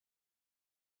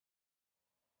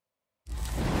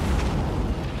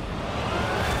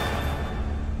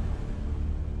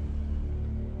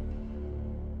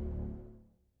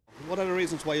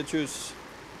reasons why you choose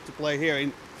to play here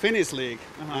in Finnish league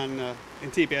and in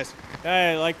TPS?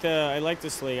 I like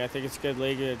this league. I think it's a good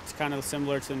league. It's kind of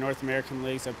similar to the North American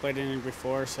leagues. I've played in it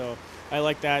before, so I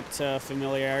like that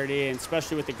familiarity, and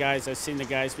especially with the guys. I've seen the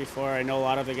guys before. I know a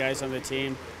lot of the guys on the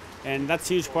team, and that's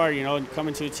a huge part.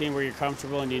 Coming to a team where you're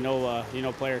comfortable and you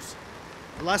know players.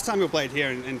 The last time you played here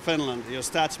in Finland, your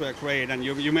stats were great, and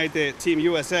you made the Team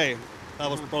USA. That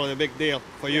was probably a big deal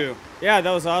for you. Yeah,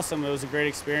 that was awesome. It was a great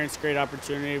experience, great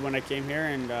opportunity when I came here,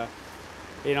 and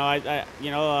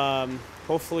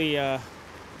hopefully,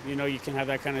 you can have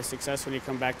that kind of success when you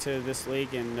come back to this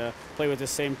league and play with the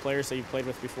same players that you played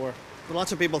with before. But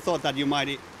lots of people thought that you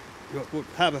would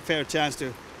have a fair chance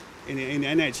to in the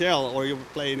NHL or you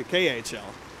would play in the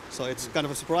KHL. So it's kind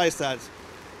of a surprise that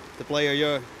the player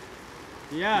your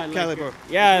caliber.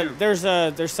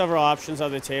 There's several options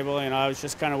on the table, and I was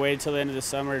just kind of waiting till the end of the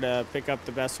summer to pick up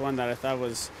the best one that I thought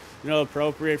was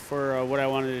appropriate for what I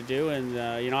wanted to do. And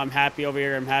I'm happy over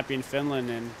here. I'm happy in Finland,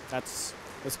 and that's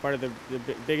part of the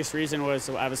biggest reason was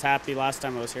I was happy last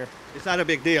time I was here. Is that a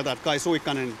big deal that Kai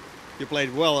Suikkanen, you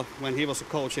played well when he was a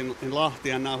coach in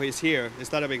Lahti and now he's here? Is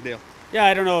that a big deal? Yeah,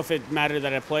 I don't know if it mattered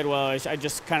that I played well. I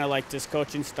just kind of liked his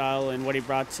coaching style and what he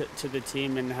brought to the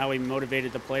team and how he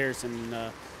motivated the players, and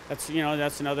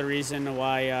that's another reason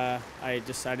why I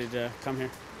decided to come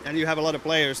here. And you have a lot of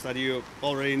players that you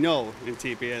already know in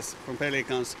TPS from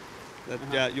Pelicans.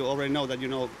 That you already know that you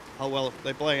know how well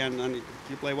they play and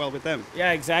you play well with them.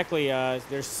 Yeah, exactly.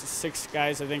 There's 6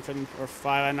 guys I think or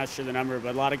 5. I'm not sure the number,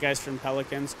 but a lot of guys from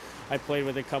Pelicans. I played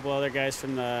with a couple other guys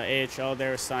from the AHL.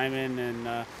 There was Simon,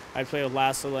 and I played with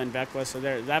Lassila and Bekla. So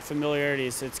that familiarity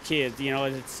it's key.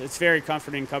 It's very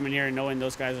comforting coming here and knowing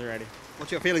those guys are ready.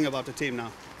 What's your feeling about the team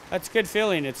now? That's a good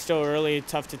feeling. It's still early,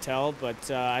 tough to tell,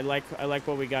 but I like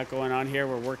what we got going on here.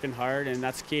 We're working hard, and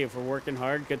that's key. If we're working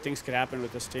hard, good things could happen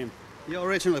with this team. You're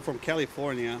originally from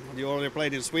California. You already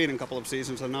played in Sweden a couple of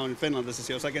seasons, and now in Finland. This is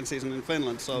your second season in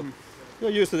Finland, so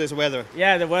you're used to this weather.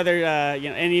 Yeah, the weather,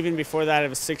 and even before that, I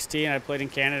was 16. I played in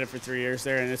Canada for 3 years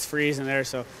there, and it's freezing there,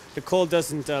 so the cold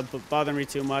doesn't bother me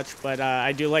too much. But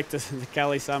I do like the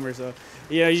Cali summer, so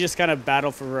you just kind of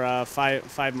battle for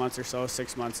 5 months or so,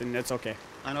 6 months, and it's okay.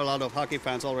 I know a lot of hockey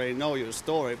fans already know your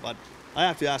story, but I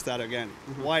have to ask that again.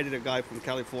 Why did a guy from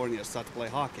California start to play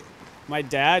hockey? My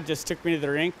dad just took me to the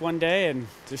rink one day and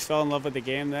just fell in love with the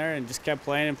game there and just kept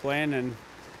playing, and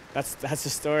that's the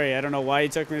story. I don't know why he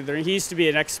took me to the rink. He used to be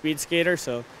an ex-speed skater,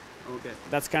 so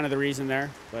that's kind of the reason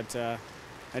there, but I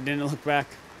didn't look back.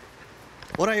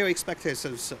 What are your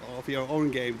expectations of your own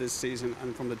game this season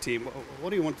and from the team?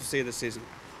 What do you want to see this season?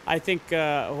 I think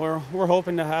we're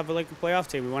hoping to have a playoff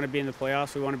team. We want to be in the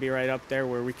playoffs. We want to be right up there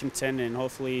where we contend and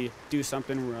hopefully do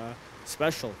something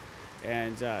special.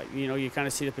 And you kind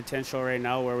of see the potential right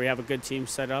now where we have a good team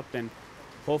set up, and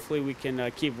hopefully we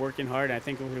can keep working hard. I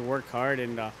think if we work hard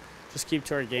and just keep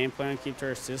to our game plan, keep to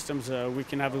our systems, we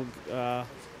can have a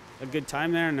good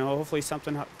time there, and hopefully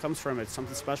something comes from it,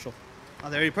 something special. Are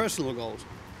there any personal goals?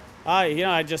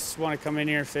 I just want to come in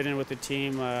here, fit in with the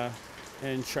team,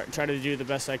 and try to do the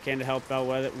best I can to help out,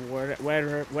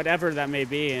 whatever that may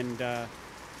be. And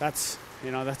that's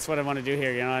what I want to do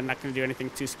here. I'm not going to do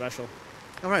anything too special.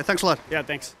 All right, thanks a lot. Yeah,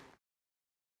 thanks.